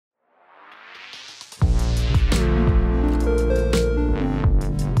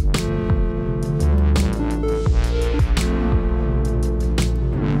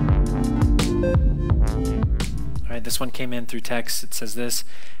one came in through text. It says this: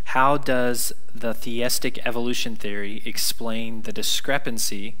 how does the theistic evolution theory explain the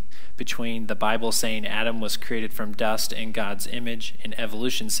discrepancy between the Bible saying Adam was created from dust in God's image and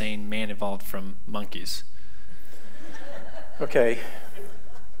evolution saying man evolved from monkeys? Okay.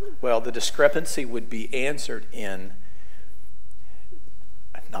 Well, the discrepancy would be answered in,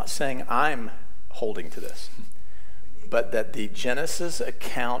 I'm not saying I'm holding to this, but that the Genesis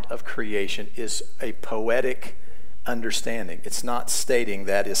account of creation is a poetic understanding. It's not stating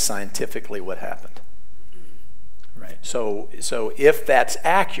that is scientifically what happened. Right. So if that's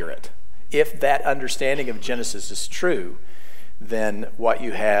accurate, if that understanding of Genesis is true, then what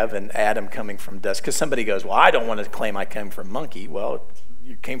you have in Adam coming from dust, because somebody goes, well, I don't want to claim I came from monkey. Well,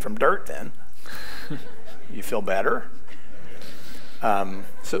 you came from dirt then. You feel better?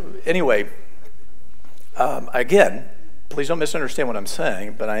 So anyway, again, please don't misunderstand what I'm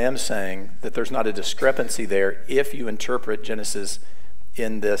saying, but I am saying that there's not a discrepancy there if you interpret Genesis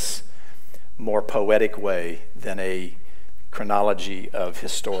in this more poetic way than a chronology of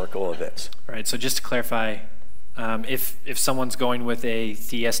historical events. All right, so just to clarify, if someone's going with a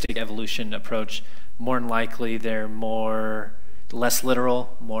theistic evolution approach, more than likely they're less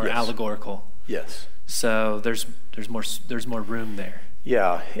literal, more Yes. allegorical. Yes. So there's more room there.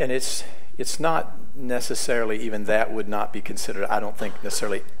 Yeah, and it's not necessarily, even that would not be considered, I don't think,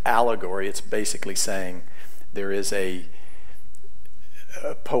 necessarily allegory. It's basically saying there is a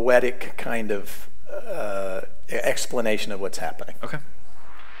poetic kind of explanation of what's happening. Okay.